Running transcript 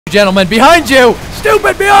gentlemen. Behind you!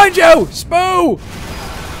 Stupid, behind you! Spoo!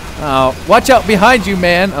 Oh, watch out behind you,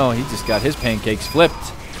 man. Oh, he just got his pancakes flipped.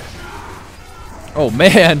 Oh,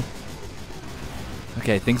 man.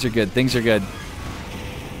 Okay, things are good. Things are good.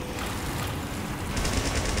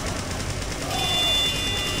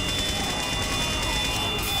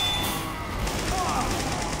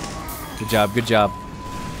 Good job, good job.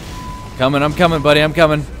 I'm coming, buddy, I'm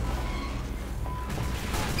coming.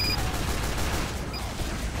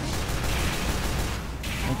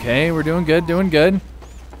 Okay, we're doing good, doing good.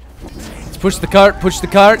 Let's push the cart, push the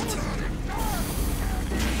cart.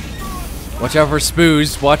 Watch out for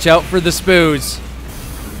spoos, watch out for the spoos.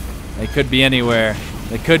 They could be anywhere.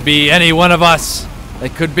 They could be any one of us. They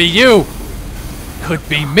could be you. Could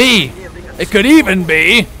be me. It could even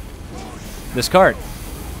be this cart.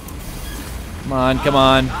 Come on, come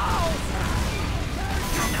on.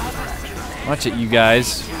 Watch it, you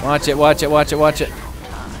guys. Watch it, watch it, watch it, watch it.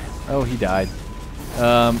 Oh, he died.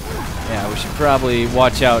 Yeah, we should probably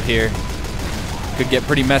watch out here. Could get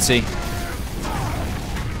pretty messy.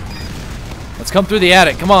 Let's come through the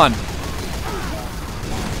attic, come on.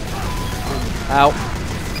 Ow.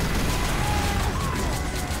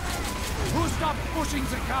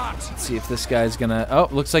 Let's see if this guy's gonna... Oh,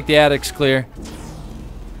 looks like the attic's clear.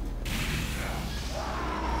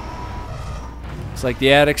 Looks like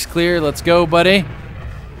the attic's clear. Let's go, buddy.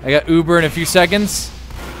 I got Uber in a few seconds.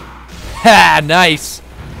 Ha! Nice.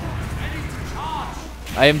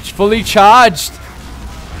 I am fully charged.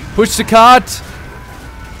 Push the cart.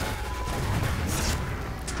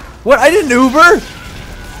 What? I didn't Uber?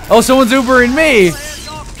 Oh, someone's Ubering me.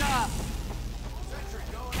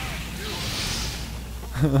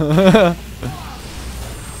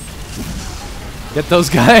 Get those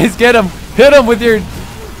guys. Get them. Hit them with your...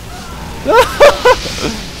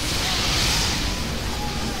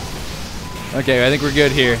 Okay, I think we're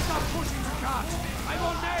good here.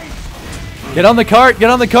 Get on the cart,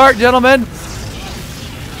 gentlemen.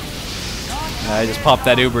 I just popped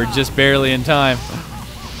that Uber just barely in time.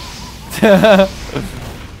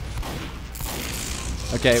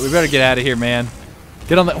 Okay, we better get out of here, man.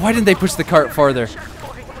 Get on the... Why didn't they push the cart farther?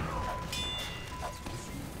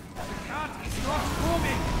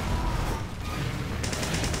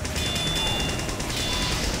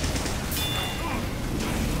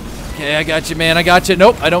 Okay, I got you, man. I got you.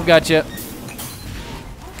 Nope, I don't got you.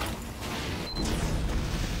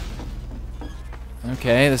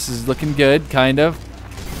 Okay, this is looking good, kind of.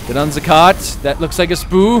 Get on the cart. That looks like a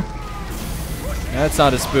spoo. That's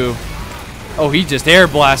not a spoo. Oh, he just air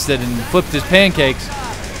blasted and flipped his pancakes.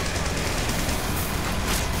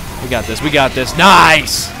 We got this. We got this.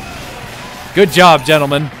 Nice! Good job,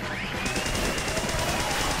 gentlemen.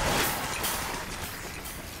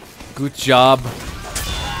 Good job.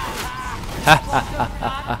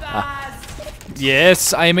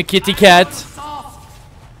 Yes, I am a kitty cat.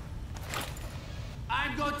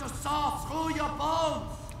 I'm going to saw through your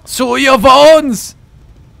bones. Through your bones!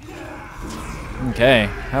 Okay,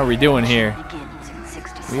 how are we doing here?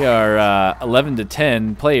 We are 11 to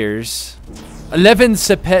 10 players. 11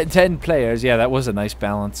 to 10 players. Yeah, that was a nice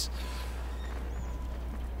balance.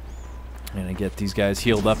 I'm gonna get these guys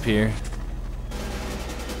healed up here.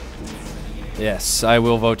 Yes, I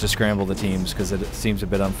will vote to scramble the teams because it seems a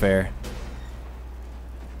bit unfair.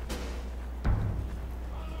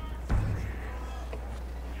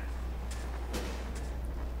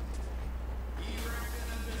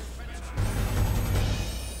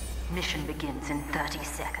 Mission begins in 30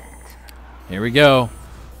 seconds. Here we go.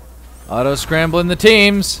 Auto scrambling the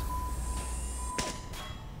teams.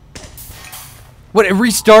 What, it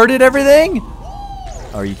restarted everything?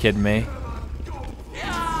 Oh, are you kidding me?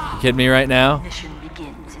 You kidding me right now? Mission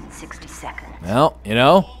begins in 60 seconds. Well, you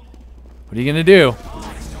know, what are you gonna do?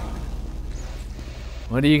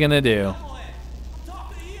 What are you gonna do?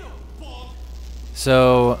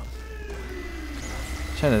 So,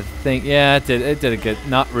 trying to think. Yeah, it did a good.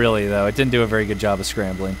 Not really though. It didn't do a very good job of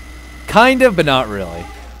scrambling. Kind of, but not really.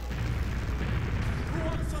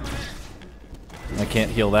 I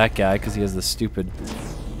can't heal that guy because he has the stupid.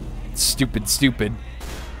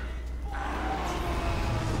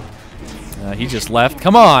 He just left.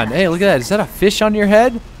 Come on. Hey, look at that. Is that a fish on your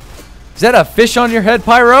head? Is that a fish on your head,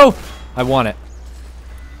 Pyro? I want it.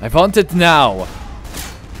 I want it now.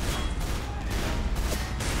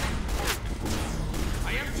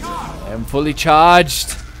 I am fully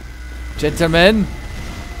charged. Gentlemen.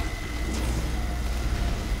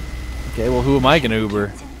 Okay, well, who am I going to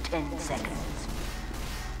Uber? 10 seconds.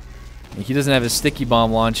 He doesn't have his sticky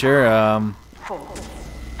bomb launcher. 4,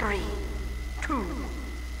 3, 2,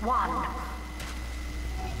 1.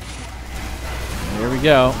 Here we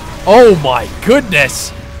go. Oh my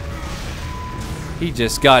goodness! He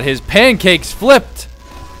just got his pancakes flipped.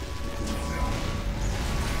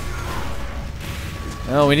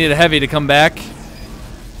 Oh, we need a heavy to come back.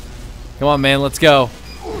 Come on, man, let's go.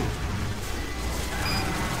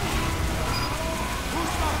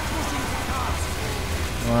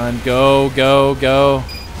 Come on, go, go, go.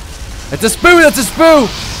 That's a spoo, that's a spoo!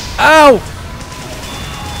 Ow!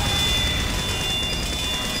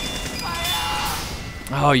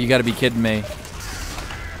 Oh, you gotta be kidding me.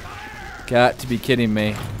 Got to be kidding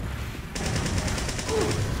me.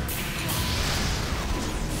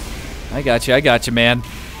 I got you, man.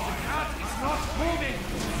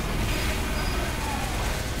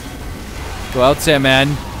 Go out there, man.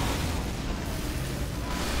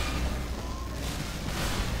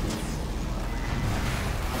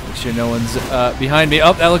 Make sure no one's behind me.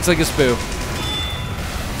 Oh, that looks like a spoo.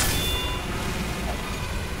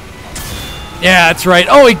 Yeah, that's right.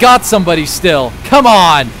 Oh, he got somebody still. Come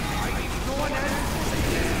on.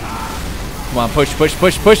 Come on, push, push,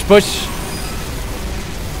 push, push, push.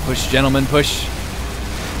 Push, gentlemen, push.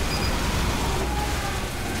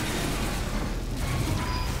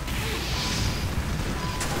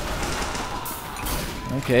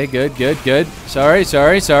 Okay, good, good, good. Sorry,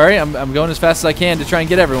 sorry, sorry. I'm going as fast as I can to try and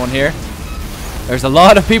get everyone here. There's a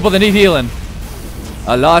lot of people that need healing.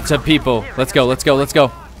 A lot of people. Let's go, let's go, let's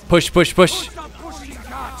go. Push, push, push.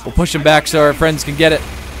 We'll push them back so our friends can get it.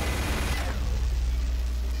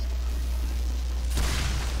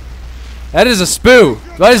 That is a spoo.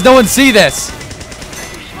 Why does no one see this?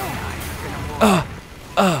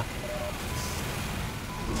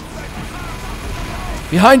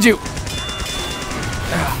 Behind you.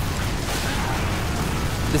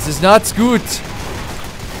 This is not good.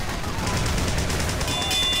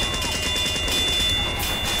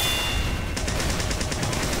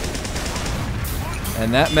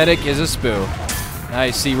 And that medic is a spoo. I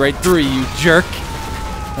see right through you, jerk.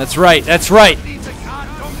 That's right, that's right.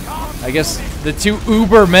 I guess the two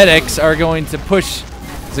Uber medics are going to push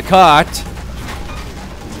Zakat.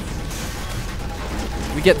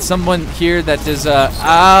 We get someone here that is,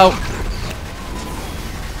 ow.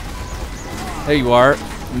 There you are,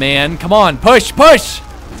 man. Come on, push, push.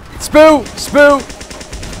 Spoo, spoo.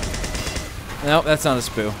 No, that's not a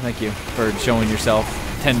spoo. Thank you for showing yourself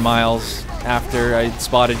 10 miles after I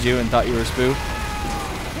spotted you and thought you were a spoo.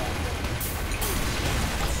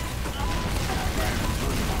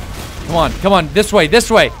 Come on, come on, this way, this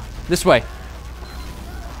way, this way.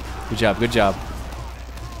 Good job, good job.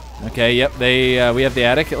 Okay, yep, we have the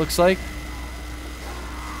attic, it looks like.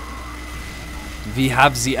 We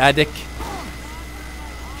have the attic.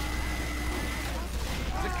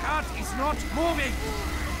 The cart is not moving.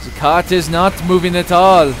 The cart is not moving at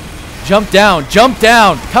all. Jump down,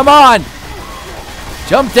 come on!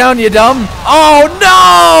 Jump down, you dumb. Oh,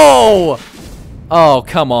 no! Oh,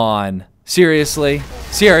 come on. Seriously?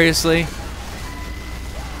 Seriously?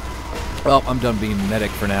 Well, I'm done being a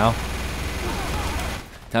medic for now.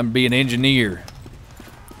 Time to be an engineer.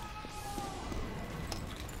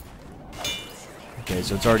 Okay,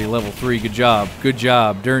 so it's already level 3. Good job. Good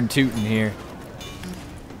job. Darn tootin' here.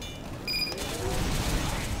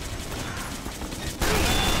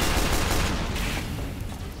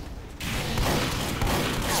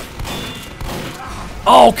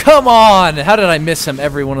 Oh, come on! How did I miss him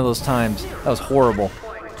every one of those times? That was horrible.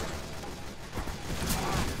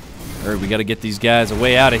 Alright, we gotta get these guys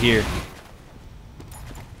away out of here.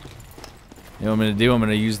 You know what I'm gonna do? I'm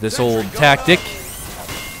gonna use this old tactic.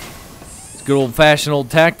 This good old-fashioned old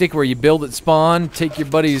tactic where you build at spawn, take your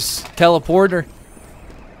buddy's teleporter.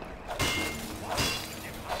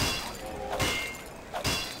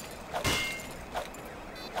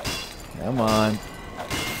 Come on.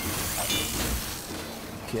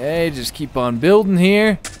 Okay, just keep on building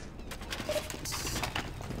here.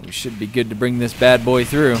 We should be good to bring this bad boy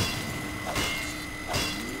through.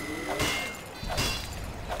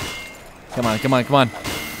 Come on, come on, come on.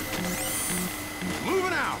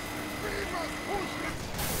 Moving out.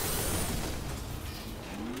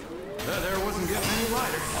 That there wasn't getting any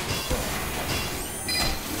lighter.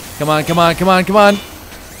 Come on, come on, come on, come on.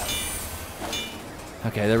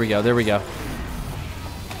 Okay, there we go, there we go.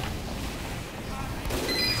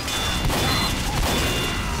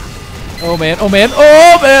 Oh man, oh man,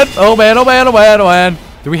 oh man, oh man, oh man, oh man, oh man.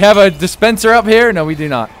 Do we have a dispenser up here? No, we do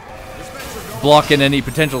not. Blocking any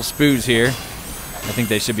potential spoos here. I think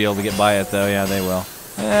they should be able to get by it though. Yeah, they will.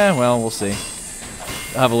 Well, we'll see.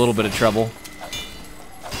 I'll have a little bit of trouble.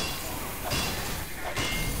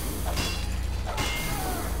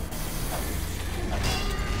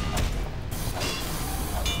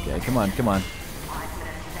 Okay, come on, come on.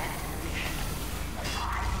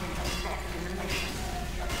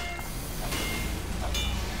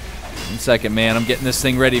 second, man. I'm getting this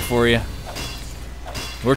thing ready for you.